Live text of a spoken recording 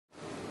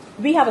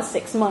we have a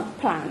 6-month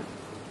plan,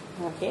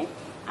 okay?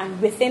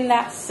 And within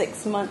that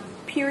 6-month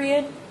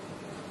period,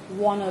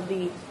 one of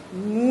the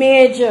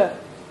major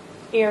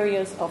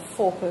areas of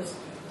focus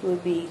will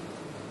be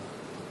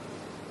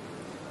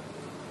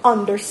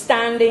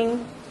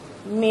understanding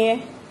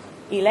May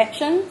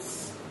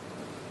elections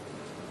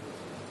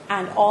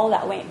and all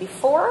that went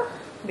before,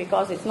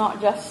 because it's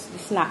not just the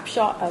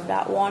snapshot of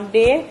that one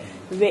day,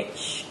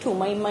 which to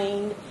my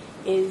mind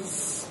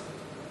is,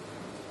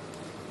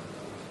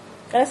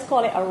 let's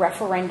call it a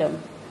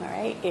referendum, all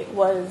right? It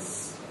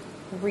was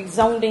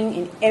resounding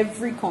in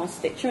every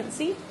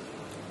constituency.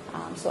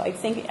 So I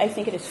think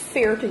it is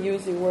fair to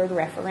use the word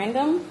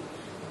referendum,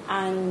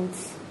 and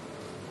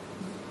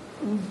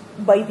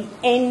by the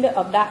end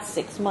of that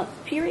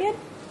 6-month period,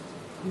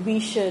 we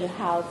should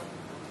have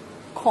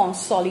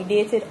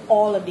consolidated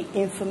all of the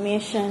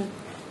information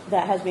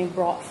that has been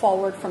brought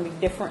forward from the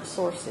different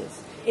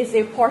sources. It's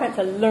important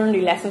to learn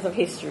the lessons of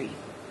history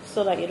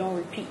so that you don't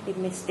repeat the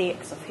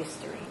mistakes of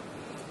history.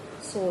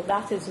 So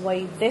that is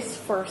why this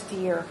first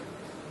year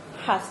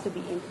has to be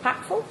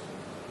impactful,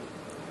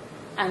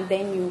 and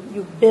then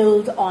you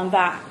build on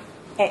that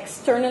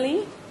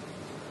externally,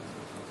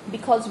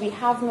 because we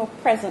have no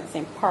presence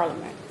in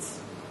Parliament.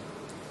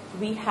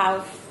 We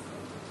have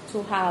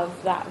to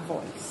have that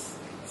voice.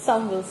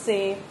 Some will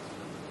say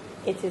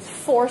it is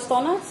forced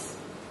on us,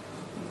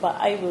 but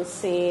I will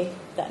say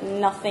that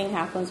nothing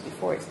happens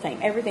before its time.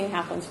 Everything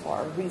happens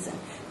for a reason.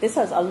 This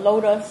has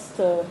allowed us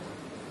to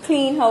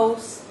clean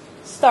house,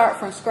 start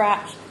from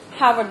scratch,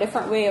 have a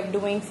different way of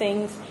doing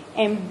things,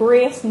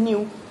 embrace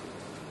new,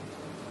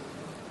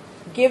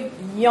 give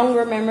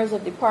younger members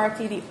of the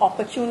party the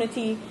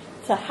opportunity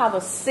to have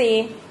a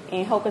say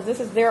in how, because this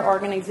is their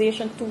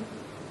organization too,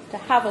 to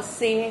have a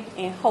say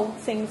in how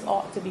things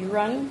ought to be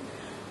run,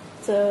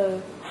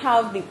 to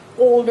have the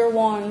older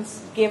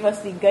ones give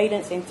us the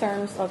guidance in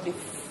terms of the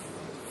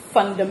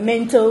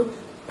fundamental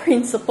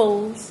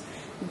principles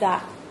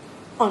that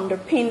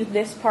underpin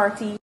this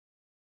party.